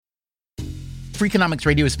Freakonomics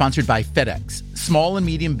Radio is sponsored by FedEx. Small and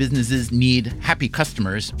medium businesses need happy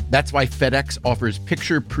customers. That's why FedEx offers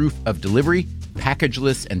picture proof of delivery,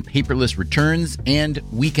 packageless and paperless returns, and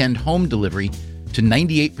weekend home delivery to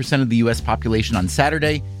 98% of the U.S. population on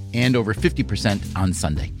Saturday and over 50% on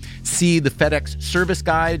Sunday. See the FedEx service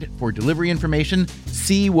guide for delivery information.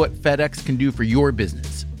 See what FedEx can do for your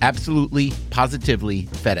business. Absolutely, positively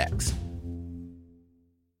FedEx.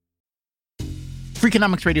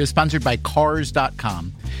 Freakonomics Radio is sponsored by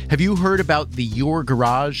Cars.com. Have you heard about the Your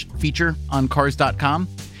Garage feature on Cars.com?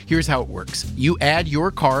 Here's how it works. You add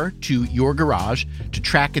your car to your garage to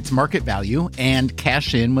track its market value and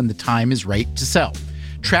cash in when the time is right to sell.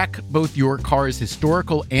 Track both your car's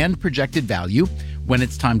historical and projected value. When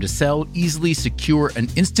it's time to sell, easily secure an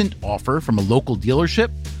instant offer from a local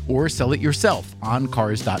dealership or sell it yourself on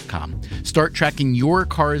Cars.com. Start tracking your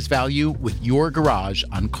car's value with your garage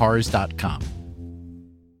on Cars.com.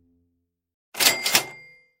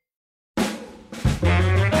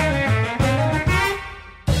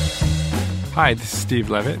 Hi, this is Steve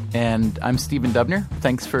Levitt. And I'm Stephen Dubner.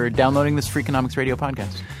 Thanks for downloading this Freakonomics Radio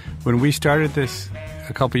podcast. When we started this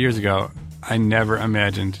a couple years ago, I never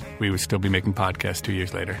imagined we would still be making podcasts 2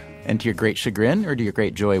 years later. And to your great chagrin or to your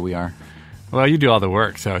great joy, we are? Well, you do all the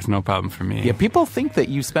work, so it's no problem for me. Yeah, people think that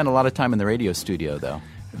you spend a lot of time in the radio studio, though.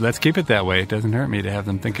 Let's keep it that way. It doesn't hurt me to have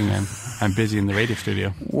them thinking I'm busy in the radio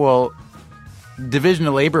studio. Well, division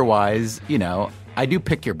of labor-wise, I do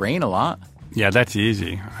pick your brain a lot. Yeah, that's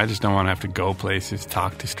easy. I just don't want to have to go places,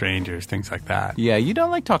 talk to strangers, things like that. Yeah, you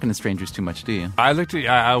don't like talking to strangers too much, do you?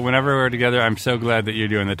 Whenever we're together, I'm so glad that you're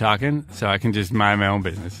doing the talking, so I can just mind my own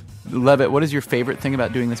business. Levitt, what is your favorite thing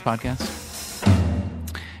about doing this podcast?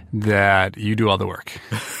 That you do all the work.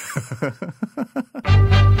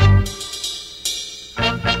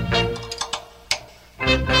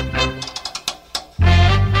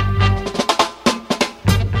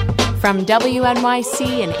 From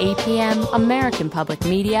WNYC and APM, American Public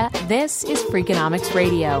Media, this is Freakonomics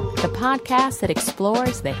Radio, the podcast that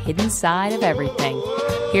explores the hidden side of everything.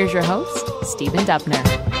 Here's your host, Stephen Dubner.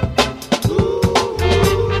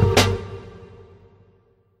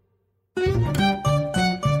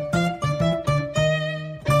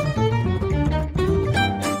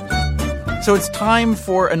 So it's time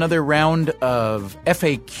for another round of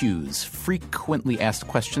FAQs, frequently asked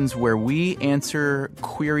questions, where we answer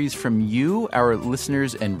queries from you, our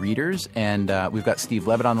listeners and readers. And we've got Steve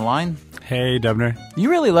Levitt on the line. Hey, Dubner. You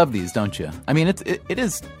really love these, don't you? I mean, it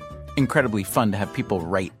is incredibly fun to have people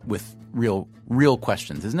write with real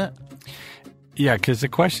questions, isn't it? Yeah, because the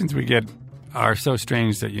questions we get are so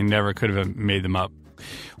strange that you never could have made them up.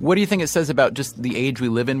 What do you think it says about just the age we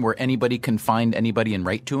live in, where anybody can find anybody and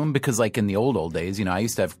write to them? Because like in the old days, I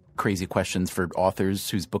used to have crazy questions for authors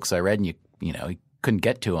whose books I read, and you couldn't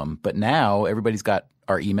get to them. But now everybody's got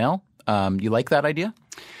our email. You like that idea?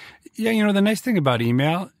 Yeah, the nice thing about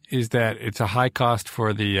email is that it's a high cost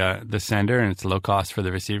for the sender and it's a low cost for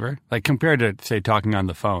the receiver. Like compared to, say, talking on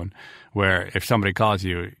the phone, where if somebody calls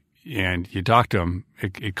you and you talk to them,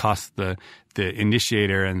 it costs the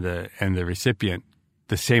initiator and the recipient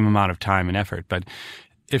the same amount of time and effort. But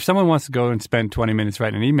if someone wants to go and spend 20 minutes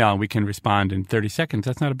writing an email and we can respond in 30 seconds,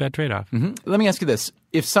 that's not a bad trade-off. Mm-hmm. Let me ask you this.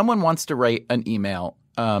 If someone wants to write an email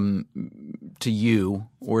to you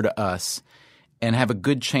or to us and have a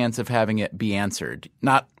good chance of having it be answered,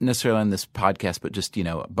 not necessarily on this podcast, but just,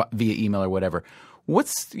 via email or whatever,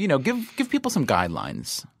 give people some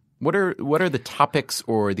guidelines. What are the topics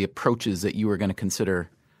or the approaches that you are going to consider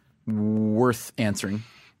worth answering?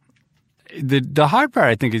 The hard part,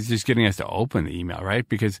 I think, is just getting us to open the email, right?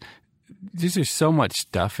 Because there's so much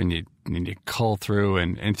stuff and you need to cull through.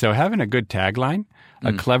 And so having a good tagline,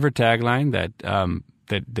 a clever tagline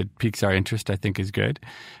that piques our interest, I think is good.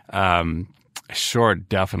 Short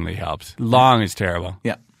definitely helps. Long is terrible.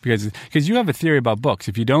 Yeah. Because you have a theory about books.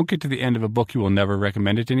 If you don't get to the end of a book, you will never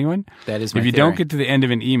recommend it to anyone. That is my theory. If you theory. don't get to the end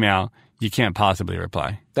of an email, you can't possibly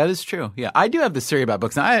reply. That is true. Yeah. I do have this theory about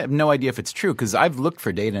books. Now, I have no idea if it's true because I've looked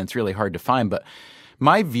for data and it's really hard to find. But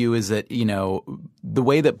my view is that, the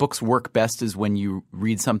way that books work best is when you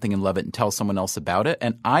read something and love it and tell someone else about it.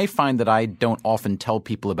 And I find that I don't often tell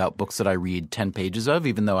people about books that I read 10 pages of,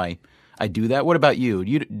 even though I do that. What about you?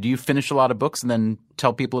 Do you finish a lot of books and then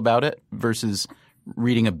tell people about it versus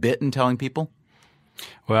reading a bit and telling people?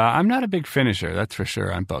 Well, I'm not a big finisher, that's for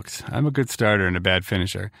sure, on books. I'm a good starter and a bad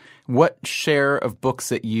finisher. What share of books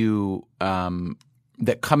that you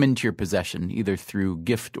that come into your possession, either through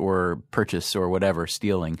gift or purchase or whatever,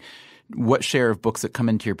 stealing, what share of books that come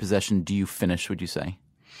into your possession do you finish, would you say?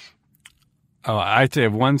 Oh, I'd say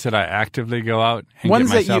ones that I actively go out and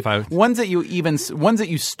Ones get that myself out. ones that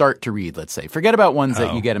you start to read. Let's say, forget about ones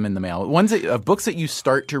that you get them in the mail. Books that you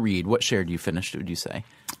start to read. What share do you finish? Would you say?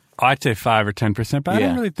 I'd say 5 or 10%, but I Yeah.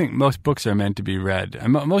 don't really think most books are meant to be read.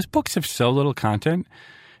 And most books have so little content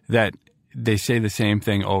that they say the same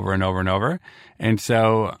thing over and over and over. And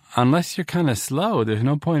so unless you're kind of slow, there's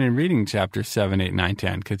no point in reading chapters 7, 8, 9,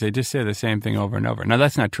 10 because they just say the same thing over and over. Now,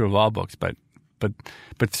 that's not true of all books, but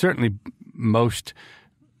certainly most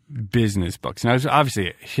business books. Now,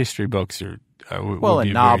 obviously, history books are would be and a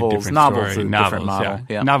very novels. different Novels story. is a different model.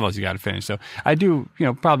 Yeah. Novels you got to finish. So I do,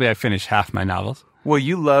 probably I finish half my novels. Well,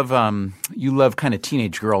 you love kind of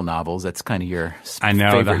teenage girl novels. That's kind of your I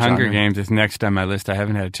know favorite The Hunger genre. Games is next on my list. I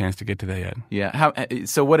haven't had a chance to get to that yet. Yeah.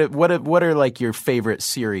 So what are like your favorite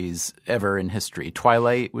series ever in history?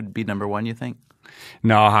 Twilight would be number one, you think?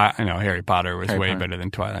 No, Harry Potter was way better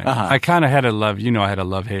than Twilight. I kind of had I had a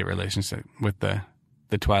love-hate relationship with the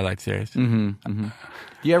Twilight series. Mm-hmm.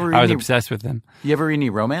 You ever read I was obsessed with them. You ever read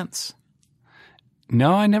any romance?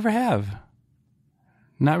 No, I never have.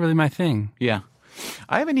 Not really my thing. Yeah.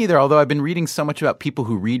 I haven't either, although I've been reading so much about people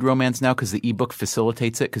who read romance now because the ebook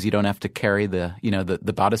facilitates it because you don't have to carry the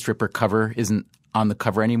bodice ripper cover isn't on the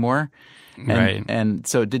cover anymore. Right. And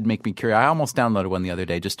so it did make me curious. I almost downloaded one the other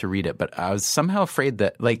day just to read it, but I was somehow afraid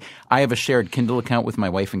that, like, I have a shared Kindle account with my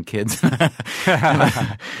wife and kids.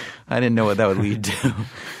 I didn't know what that would lead to.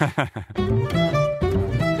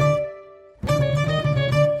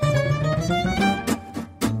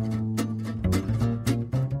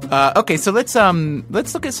 Okay, so let's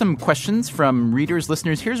look at some questions from readers,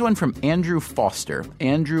 listeners. Here's one from Andrew Foster.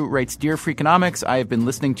 Andrew writes, "Dear Freakonomics, I have been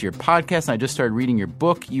listening to your podcast and I just started reading your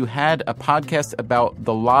book. You had a podcast about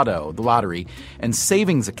the lottery, and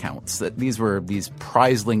savings accounts. These were these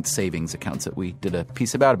prize-linked savings accounts that we did a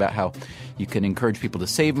piece about how you can encourage people to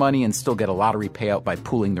save money and still get a lottery payout by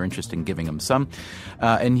pooling their interest and giving them some."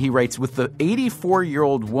 And he writes, "With the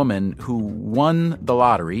 84-year-old woman who won the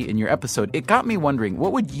lottery in your episode, it got me wondering,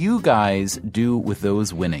 what would you guys do with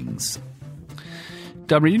those winnings?"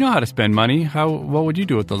 Dubner, you know how to spend money. What would you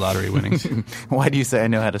do with the lottery winnings? Why do you say I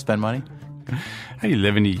know how to spend money? How you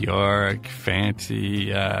live in New York,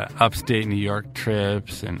 fancy upstate New York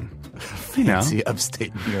trips, and fancy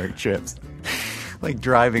upstate New York trips, like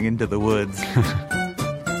driving into the woods.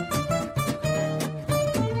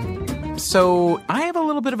 So I have a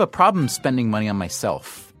little bit of a problem spending money on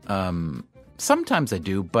myself. Sometimes I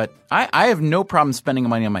do, but I have no problem spending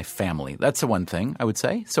money on my family. That's the one thing I would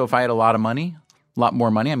say. So if I had a lot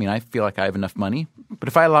more money, I mean, I feel like I have enough money. But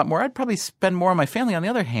if I had a lot more, I'd probably spend more on my family. On the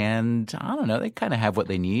other hand, I don't know. They kind of have what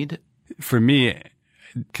they need. For me,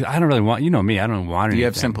 'cause I don't really want, me, I don't want anything. You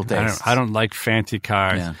have simple tastes. I don't like fancy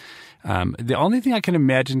cars. Yeah. The only thing I can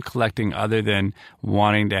imagine collecting other than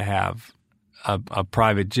wanting to have a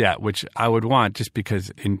private jet, which I would want just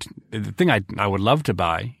because the thing I would love to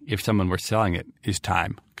buy if someone were selling it is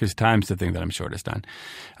time, because time's the thing that I'm shortest on.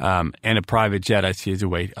 And a private jet I see as a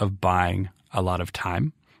way of buying a lot of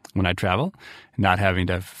time when I travel, not having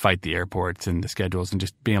to fight the airports and the schedules and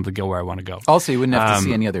just being able to go where I want to go. Also, you wouldn't have to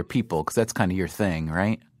see any other people because that's kind of your thing,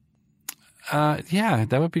 right? Yeah,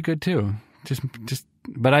 that would be good too.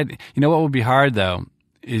 But what would be hard though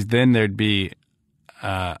is then there'd be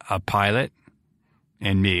a pilot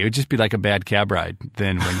and me. It would just be like a bad cab ride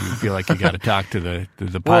then when you feel like you got to talk to the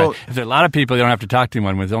pilot. Well, if there's a lot of people, you don't have to talk to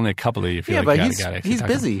anyone. When there's only a couple of you, you feel like you got to he's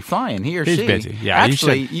busy flying. He or he's she. busy. Yeah,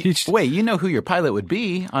 Actually, wait, you know who your pilot would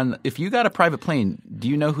be? If you got a private plane, do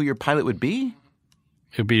you know who your pilot would be?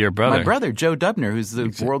 It would be your brother. My brother, Joe Dubner, who's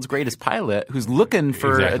the world's greatest pilot, who's looking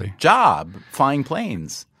for a job flying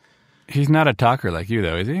planes. He's not a talker like you,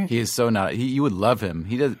 though, is he? He is so not. You would love him.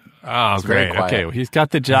 He does. Oh, great. Okay, well, he's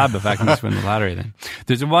got the job if I can just win the lottery then.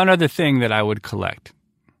 There's one other thing that I would collect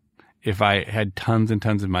if I had tons and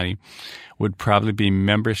tons of money would probably be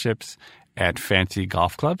memberships at fancy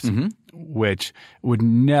golf clubs, which would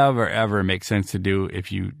never, ever make sense to do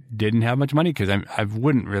if you didn't have much money because I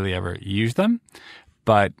wouldn't really ever use them.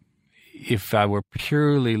 But if I were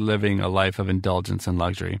purely living a life of indulgence and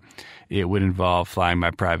luxury, it would involve flying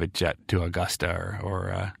my private jet to Augusta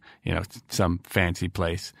or some fancy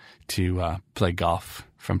place to play golf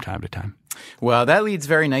from time to time. Well, that leads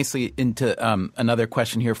very nicely into another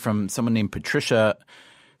question here from someone named Patricia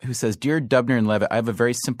who says, "Dear Dubner and Levitt, I have a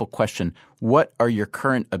very simple question. What are your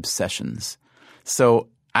current obsessions?" So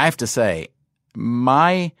I have to say,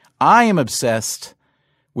 I am obsessed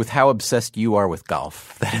with how obsessed you are with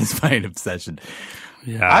golf. That is my obsession.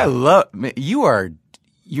 Yeah.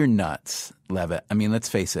 You're nuts, Levitt. I mean, let's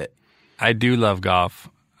face it. I do love golf.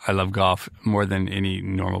 I love golf more than any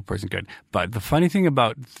normal person could. But the funny thing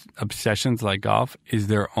about obsessions like golf is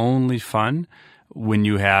they're only fun when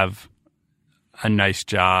you have a nice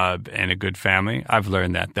job and a good family. I've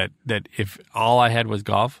learned that if all I had was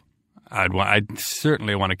golf, I'd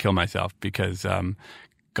certainly want to kill myself, because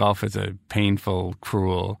golf is a painful,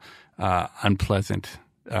 cruel, unpleasant,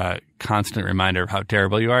 constant reminder of how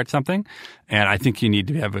terrible you are at something. And I think you need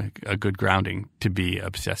to have a good grounding to be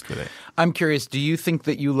obsessed with it. I'm curious, do you think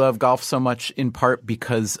that you love golf so much in part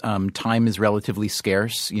because time is relatively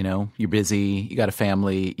scarce? You know, you're busy, you got a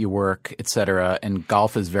family, you work, et cetera, and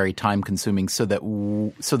golf is very time consuming, so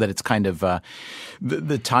that it's kind of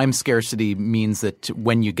the time scarcity means that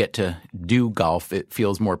when you get to do golf, it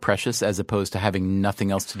feels more precious, as opposed to having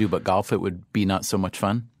nothing else to do but golf. It would be not so much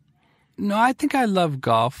fun? No, I think I love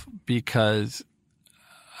golf because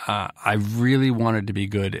I really wanted to be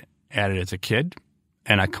good at it as a kid,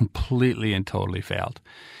 and I completely and totally failed.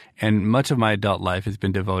 And much of my adult life has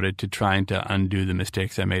been devoted to trying to undo the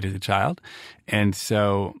mistakes I made as a child. And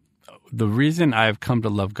so the reason I've come to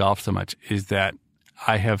love golf so much is that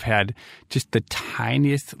I have had just the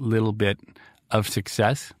tiniest little bit of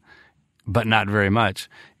success, but not very much,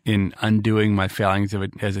 in undoing my failings of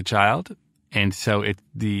it as a child. And so it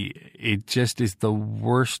just is the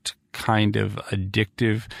worst kind of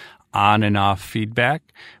addictive on and off feedback,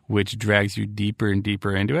 which drags you deeper and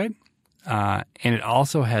deeper into it. And it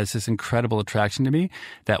also has this incredible attraction to me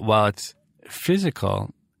that while it's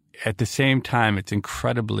physical, at the same time, it's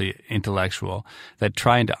incredibly intellectual, that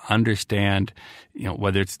trying to understand,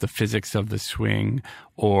 whether it's the physics of the swing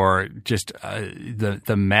or just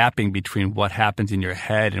the mapping between what happens in your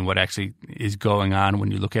head and what actually is going on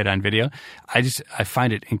when you look at it on video, I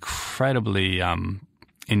find it incredibly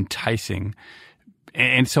enticing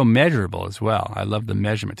and so measurable as well. I love the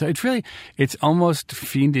measurement. So it's almost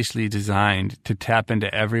fiendishly designed to tap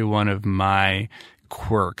into every one of my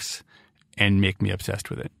quirks and make me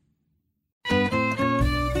obsessed with it.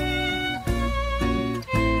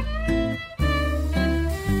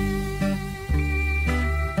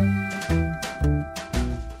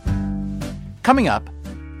 Coming up,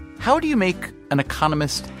 how do you make an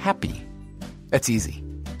economist happy? That's easy.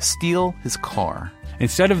 Steal his car.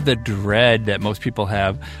 Instead of the dread that most people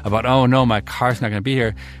have about, oh no, my car's not going to be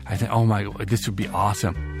here, I think, oh my, this would be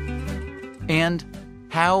awesome. And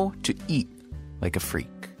how to eat like a freak.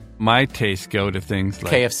 My tastes go to things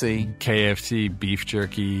like KFC, beef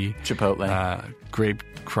jerky, Chipotle, grape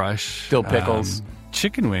crush, dill pickles,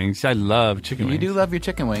 chicken wings. I love chicken wings. You do love your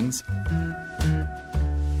chicken wings.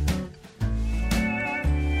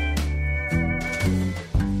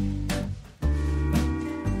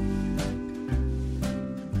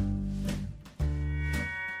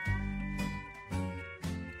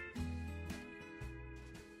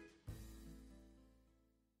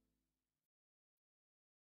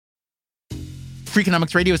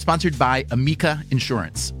 Freakonomics Radio is sponsored by Amica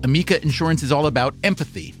Insurance. Amica Insurance is all about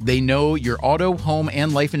empathy. They know your auto, home,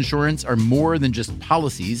 and life insurance are more than just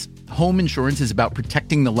policies. Home insurance is about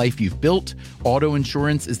protecting the life you've built. Auto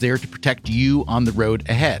insurance is there to protect you on the road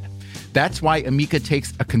ahead. That's why Amica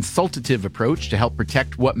takes a consultative approach to help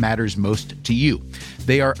protect what matters most to you.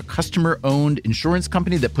 They are a customer-owned insurance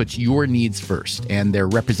company that puts your needs first, and their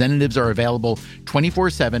representatives are available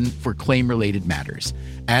 24/7 for claim-related matters.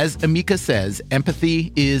 As Amica says,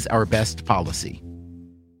 empathy is our best policy.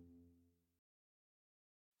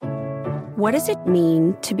 What does it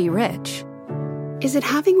mean to be rich? Is it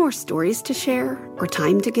having more stories to share or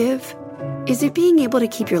time to give? Is it being able to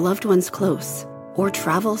keep your loved ones close or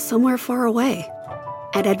travel somewhere far away?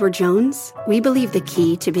 At Edward Jones, we believe the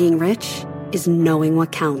key to being rich is knowing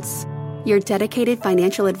what counts. Your dedicated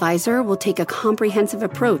financial advisor will take a comprehensive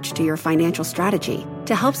approach to your financial strategy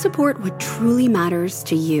to help support what truly matters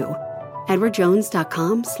to you.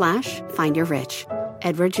 EdwardJones.com/findyourrich.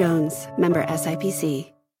 Edward Jones, member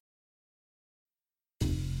SIPC.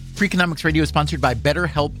 Freakonomics Radio is sponsored by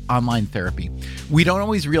BetterHelp Online Therapy. We don't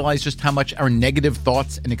always realize just how much our negative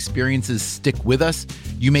thoughts and experiences stick with us.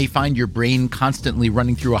 You may find your brain constantly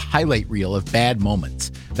running through a highlight reel of bad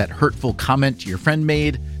moments. That hurtful comment your friend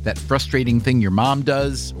made, that frustrating thing your mom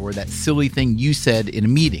does, or that silly thing you said in a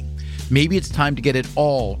meeting. Maybe it's time to get it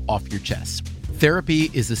all off your chest.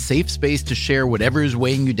 Therapy is a safe space to share whatever is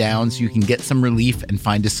weighing you down so you can get some relief and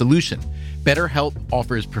find a solution. BetterHelp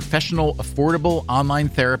offers professional, affordable online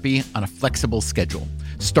therapy on a flexible schedule.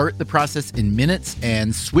 Start the process in minutes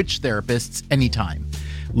and switch therapists anytime.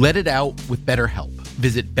 Let it out with BetterHelp.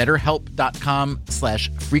 Visit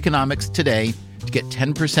BetterHelp.com/Freakonomics today to get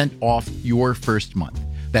 10% off your first month.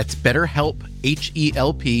 That's BetterHelp,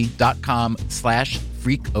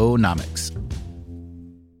 HELP.com/Freakonomics.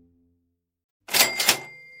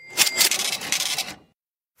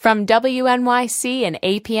 From WNYC and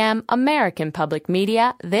APM American Public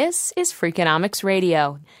Media, this is Freakonomics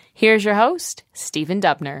Radio. Here's your host, Stephen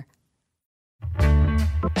Dubner.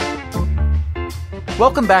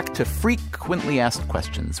 Welcome back to Frequently Asked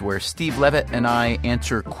Questions, where Steve Levitt and I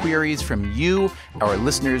answer queries from you, our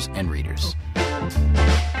listeners and readers.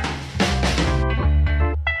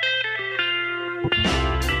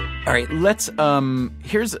 All right,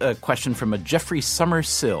 here's a question from a Jeffrey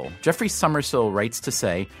Summersill. Jeffrey Summersill writes to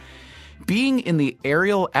say, being in the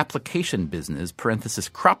aerial application business, parenthesis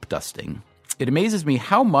crop dusting, it amazes me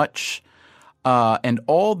how much and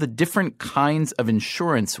all the different kinds of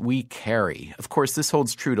insurance we carry. Of course, this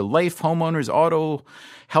holds true to life, homeowners, auto,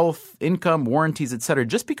 health, income, warranties, etc.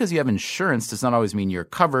 Just because you have insurance does not always mean you're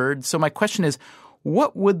covered. So my question is,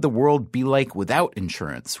 what would the world be like without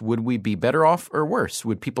insurance? Would we be better off or worse?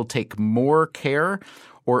 Would people take more care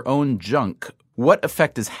or own junk? What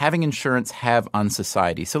effect does having insurance have on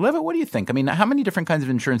society? So, Levitt, what do you think? I mean, how many different kinds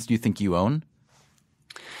of insurance do you think you own?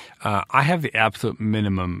 I have the absolute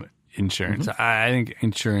minimum insurance. Mm-hmm. I think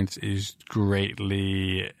insurance is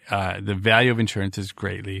greatly the value of insurance is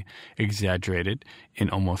greatly exaggerated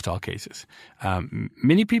in almost all cases.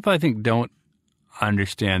 Many people, I think, don't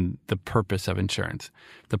understand the purpose of insurance.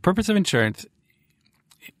 The purpose of insurance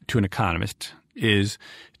to an economist is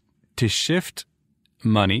to shift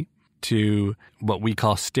money to what we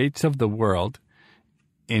call states of the world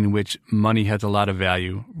in which money has a lot of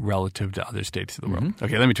value relative to other states of the world. Mm-hmm.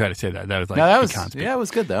 Okay, let me try to say that. That was like it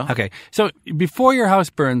was good though. Okay, so before your house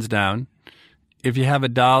burns down, if you have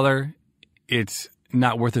 $1, it's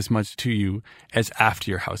not worth as much to you as after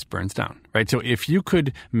your house burns down, right? So if you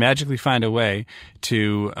could magically find a way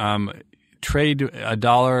to trade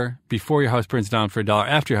 $1 before your house burns down for $1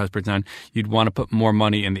 after your house burns down, you'd want to put more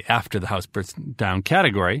money in the after the house burns down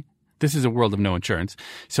category. This is a world of no insurance,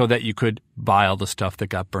 so that you could buy all the stuff that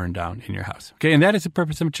got burned down in your house. Okay, and that is the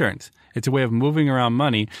purpose of insurance. It's a way of moving around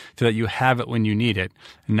money so that you have it when you need it,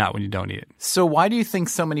 and not when you don't need it. So why do you think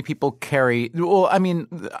so many people carry – well, I mean,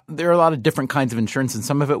 there are a lot of different kinds of insurance, and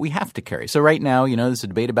some of it we have to carry. So right now, there's a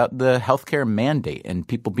debate about the healthcare mandate and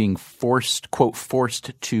people being forced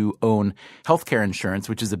to own healthcare insurance,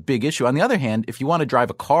 which is a big issue. On the other hand, if you want to drive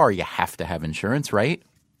a car, you have to have insurance, right?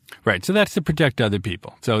 Right. So that's to protect other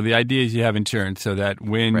people. So the idea is you have insurance so that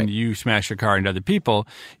when you smash your car into other people,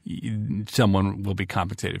 someone will be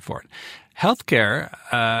compensated for it. Healthcare,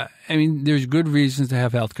 there's good reasons to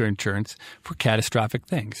have healthcare insurance for catastrophic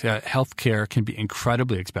things. Healthcare can be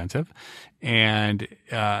incredibly expensive, and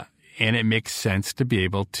it makes sense to be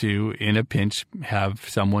able to, in a pinch, have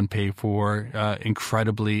someone pay for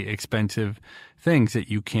incredibly expensive things that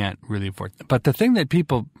you can't really afford. But the thing that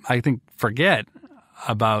people, I think, forget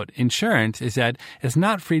about insurance is that it's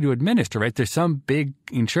not free to administer, right? There's some big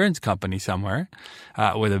insurance company somewhere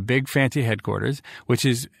with a big fancy headquarters, which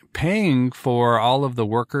is paying for all of the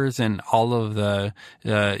workers and all of the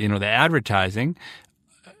advertising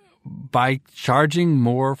by charging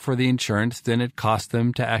more for the insurance than it costs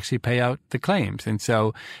them to actually pay out the claims. And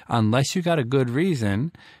so unless you got a good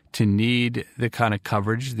reason to need the kind of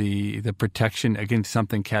coverage, the protection against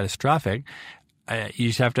something catastrophic, you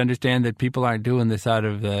just have to understand that people aren't doing this out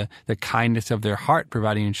of the kindness of their heart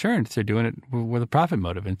providing insurance. They're doing it with a profit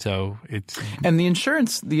motive. And so it's – And the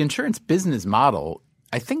insurance business model,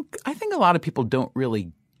 I think a lot of people don't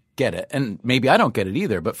really get it. And maybe I don't get it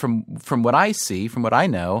either. But from what I see, from what I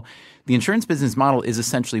know, the insurance business model is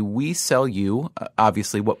essentially we sell you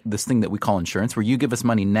obviously this thing that we call insurance, where you give us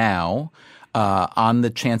money now on the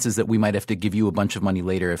chances that we might have to give you a bunch of money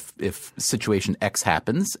later if situation X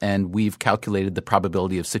happens, and we've calculated the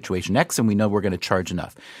probability of situation X and we know we're going to charge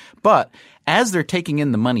enough. But as they're taking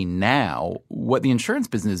in the money now, what the insurance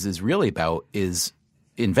business is really about is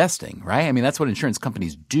investing, right? I mean, that's what insurance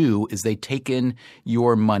companies do, is they take in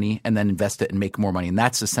your money and then invest it and make more money. And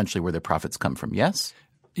that's essentially where their profits come from, yes?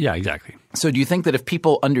 Yeah, exactly. So do you think that if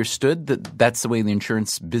people understood that that's the way the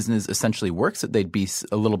insurance business essentially works, that they'd be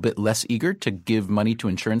a little bit less eager to give money to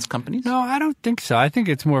insurance companies? No, I don't think so. I think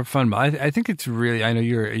it's more fun. I think it's really – I know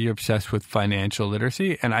you're obsessed with financial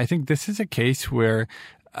literacy, and I think this is a case where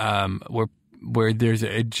there's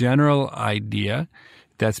a general idea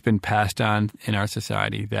that's been passed on in our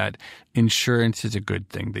society that insurance is a good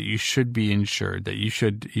thing, that you should be insured, that you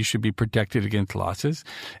should be protected against losses.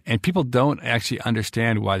 And people don't actually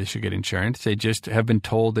understand why they should get insurance. They just have been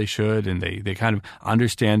told they should, and they kind of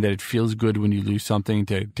understand that it feels good when you lose something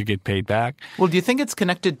to get paid back. Well, do you think it's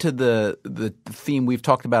connected to the theme we've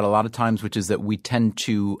talked about a lot of times, which is that we tend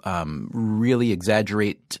to really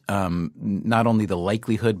exaggerate not only the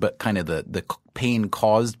likelihood but kind of the pain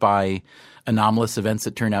caused by anomalous events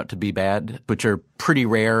that turn out to be bad, which are pretty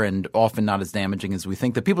rare and often not as damaging as we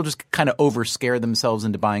think, that people just kind of over-scare themselves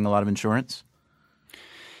into buying a lot of insurance?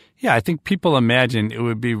 Yeah, I think people imagine it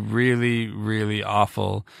would be really, really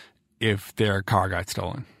awful if their car got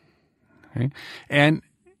stolen, right? And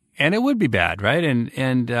it would be bad, right? And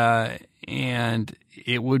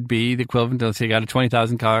it would be the equivalent to, let's say you got a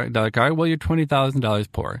 $20,000 car. Well, you're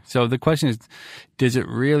 $20,000 poor. So the question is, does it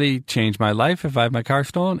really change my life if I have my car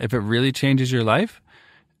stolen? If it really changes your life,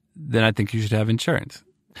 then I think you should have insurance.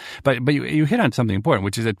 But you hit on something important,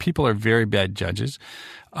 which is that people are very bad judges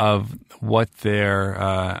of what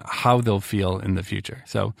how they'll feel in the future.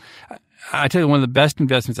 So I tell you, one of the best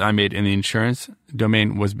investments I made in the insurance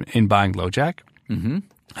domain was in buying LoJack. Mm-hmm.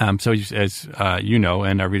 So as you know,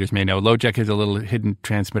 and our readers may know, LoJack is a little hidden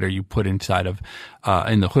transmitter you put inside of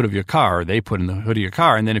in the hood of your car, or they put in the hood of your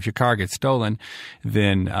car, and then if your car gets stolen,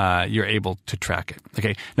 then you're able to track it.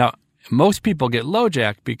 Okay, now most people get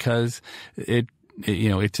LoJack because it's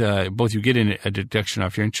both you get a deduction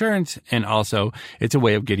off your insurance, and also it's a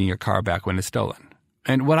way of getting your car back when it's stolen.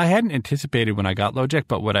 And what I hadn't anticipated when I got LoJack,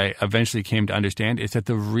 but what I eventually came to understand, is that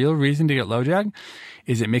the real reason to get LoJack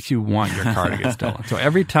is it makes you want your car to get stolen. So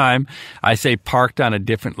every time I say parked on a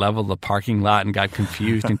different level of the parking lot and got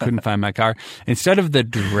confused and couldn't find my car, instead of the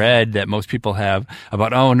dread that most people have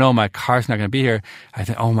about, oh no, my car's not going to be here, I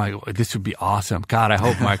think, oh my, this would be awesome. God, I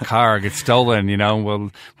hope my car gets stolen. We'll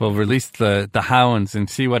release the hounds and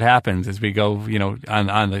see what happens as we go,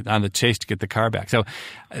 on the chase to get the car back. So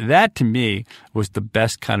that to me was the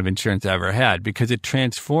best kind of insurance I ever had, because it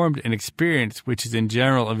transformed an experience, which is in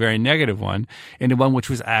general a very negative one, into one which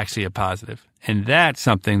was actually a positive. And that's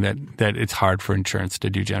something that it's hard for insurance to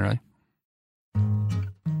do generally.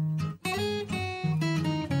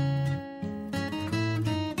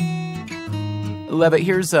 Levitt,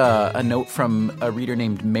 here's a note from a reader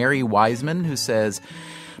named Mary Wiseman who says,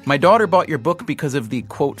 my daughter bought your book because of the,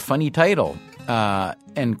 quote, funny title,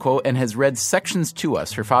 end quote, and has read sections to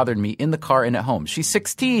us, her father and me, in the car and at home. She's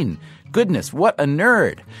 16. Goodness, what a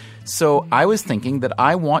nerd. So I was thinking that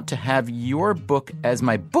I want to have your book as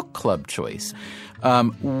my book club choice.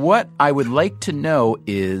 What I would like to know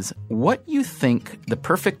is what you think the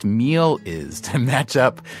perfect meal is to match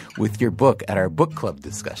up with your book at our book club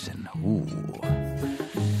discussion. Ooh.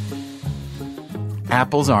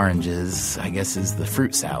 Apples, oranges, I guess, is the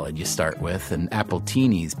fruit salad you start with, and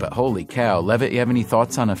apple-teenies. But holy cow. Levitt, you have any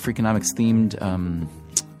thoughts on a Freakonomics-themed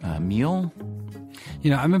meal?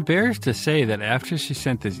 I'm embarrassed to say that after she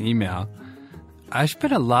sent this email, I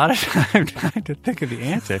spent a lot of time trying to think of the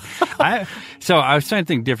answer. So I was trying to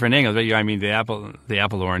think different angles. But I mean, the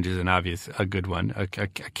apple orange is a good one. I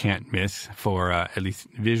can't miss for at least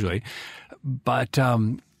visually. But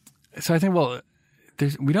so I think,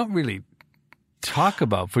 we don't really talk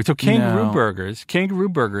about food. So kangaroo burgers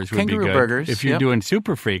would be good if you're doing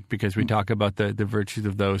Super Freak, because we talk about the virtues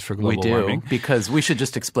of those for global warming. Because we should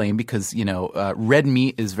just explain, because red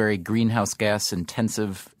meat is very greenhouse gas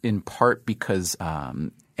intensive, in part because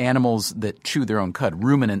animals that chew their own cud,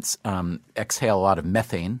 ruminants, exhale a lot of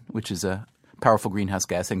methane, which is a powerful greenhouse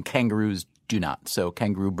gas, and kangaroos do not. So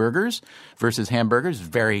kangaroo burgers versus hamburgers,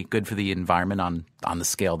 very good for the environment on the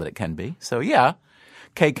scale that it can be. So yeah.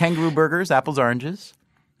 Okay, kangaroo burgers, apples, oranges.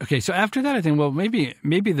 Okay, so after that, I think,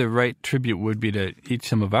 maybe the right tribute would be to eat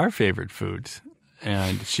some of our favorite foods.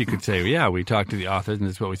 And she could say, yeah, we talked to the authors, and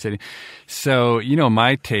this is what we said. So,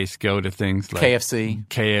 my tastes go to things like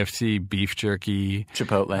KFC, beef jerky,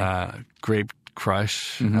 Chipotle, grape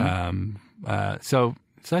crush. Mm-hmm. So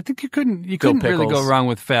I think you couldn't really go wrong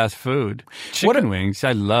with fast food. Chicken wings.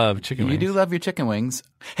 I love chicken wings. You do love your chicken wings.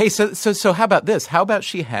 Hey, so how about this? How about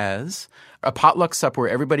she has a potluck supper where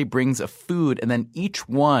everybody brings a food, and then each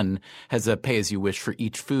one has a pay-as-you-wish for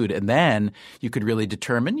each food. And then you could really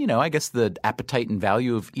determine, I guess, the appetite and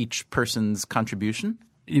value of each person's contribution.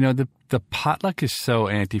 The potluck is so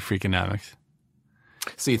anti-Freakonomics.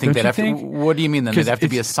 So you think they'd have to – what do you mean then? They'd have to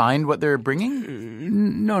be assigned what they're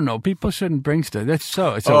bringing? No. People shouldn't bring stuff. That's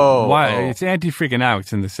so why? It's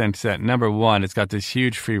anti-Freakonomics in the sense that, number one, it's got this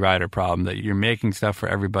huge free rider problem that you're making stuff for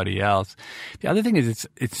everybody else. The other thing is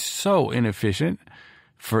it's so inefficient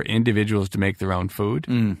for individuals to make their own food.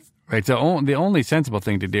 Right? So the only sensible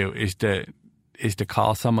thing to do is to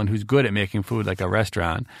call someone who's good at making food, like a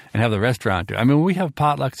restaurant, and have the restaurant do it. I mean, when we have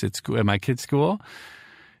potlucks at school, at my kids' school,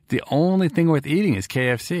 the only thing worth eating is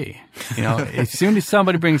KFC. As soon as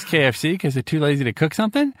somebody brings KFC because they're too lazy to cook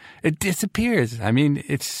something, it disappears. I mean,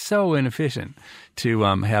 it's so inefficient to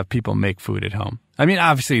have people make food at home. I mean,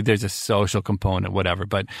 obviously there's a social component, whatever,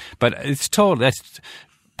 but it's total.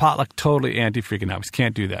 potluck, totally anti-Freakonomics.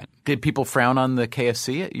 Can't do that. Did people frown on the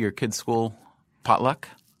KFC at your kids' school potluck?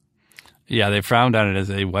 Yeah, they frowned on it as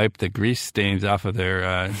they wiped the grease stains off of their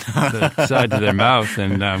the sides of their mouth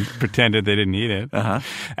and pretended they didn't eat it. Uh-huh.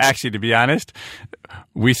 Actually, to be honest,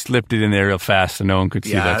 we slipped it in there real fast so no one could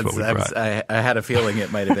see that's what we brought. I had a feeling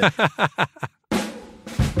it might have been.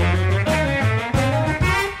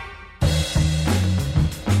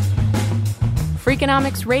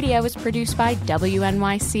 Freakonomics Radio is produced by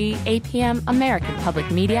WNYC, APM, American Public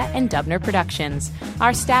Media, and Dubner Productions.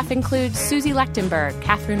 Our staff includes Susie Lechtenberg,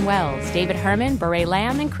 Catherine Wells, David Herman, Beret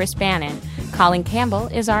Lamb, and Chris Bannon. Colin Campbell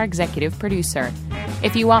is our executive producer.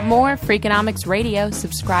 If you want more Freakonomics Radio,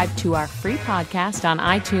 subscribe to our free podcast on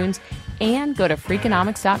iTunes and go to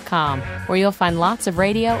Freakonomics.com, where you'll find lots of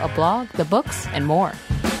radio, a blog, the books, and more.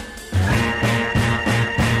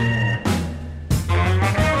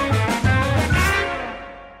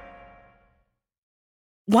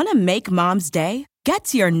 Want to make Mom's day? Get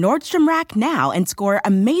to your Nordstrom Rack now and score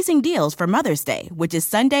amazing deals for Mother's Day, which is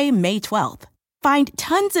Sunday, May 12th. Find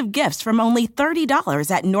tons of gifts from only $30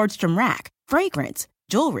 at Nordstrom Rack. Fragrance,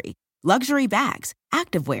 jewelry, luxury bags,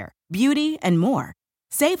 activewear, beauty, and more.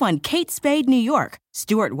 Save on Kate Spade New York,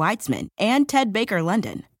 Stuart Weitzman, and Ted Baker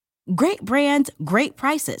London. Great brands, great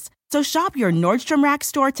prices. So shop your Nordstrom Rack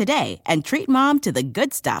store today and treat Mom to the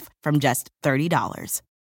good stuff from just $30.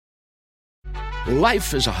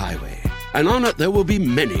 Life is a highway, and on it there will be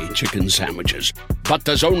many chicken sandwiches. But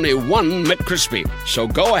there's only one McCrispy. So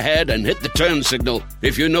go ahead and hit the turn signal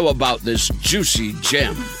if you know about this juicy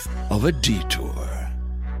gem of a detour.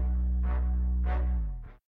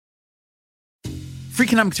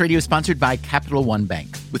 Freakonomics Radio is sponsored by Capital One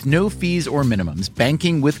Bank. With no fees or minimums,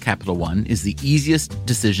 banking with Capital One is the easiest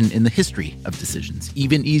decision in the history of decisions,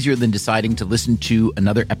 even easier than deciding to listen to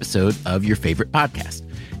another episode of your favorite podcast.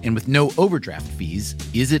 And with no overdraft fees,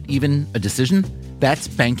 is it even a decision? That's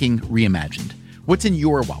banking reimagined. What's in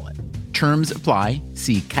your wallet? Terms apply.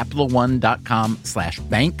 See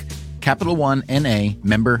CapitalOne.com/bank. Capital One N.A.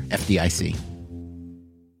 member FDIC.